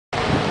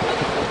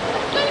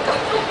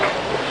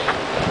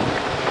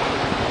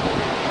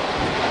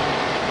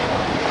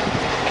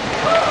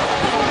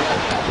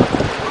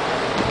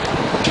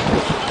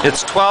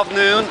It's 12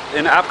 noon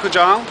in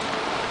Apgujeong.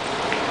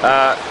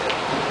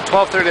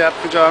 12:30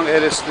 Apgujeong.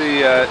 It is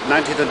the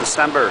 19th of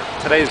December.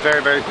 Today is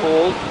very, very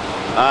cold.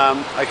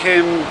 I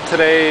came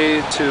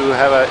today to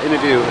have an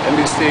interview,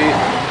 NBC,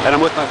 and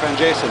I'm with my friend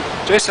Jason.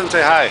 Jason,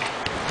 say hi.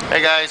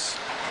 Hey guys.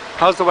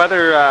 How's the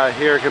weather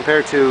here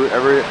compared to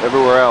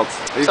everywhere else?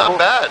 It's not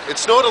bad. It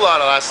snowed a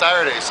lot last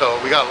Saturday, so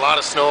we got a lot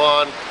of snow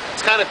on.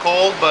 It's kind of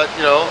cold, but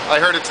you know, I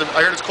heard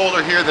it's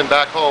colder here than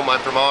back home. I'm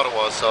from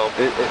Ottawa, so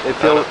it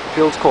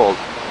feels cold.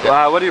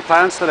 Yeah. What are your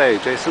plans today,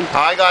 Jason?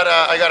 I got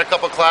a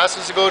couple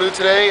classes to go to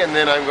today, and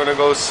then I'm going to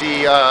go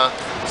see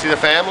the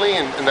family,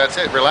 and that's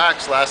it.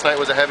 Relax. Last night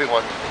was a heavy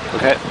one.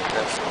 Okay.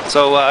 Yes.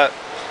 So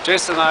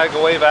Jason and I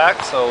go way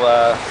back. So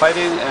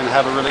fighting and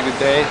have a really good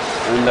day,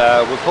 and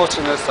we're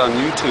posting this on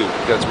YouTube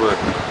because we're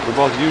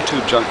both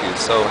YouTube junkies.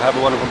 So have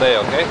a wonderful day.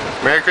 Okay.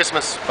 Merry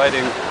Christmas.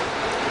 Fighting.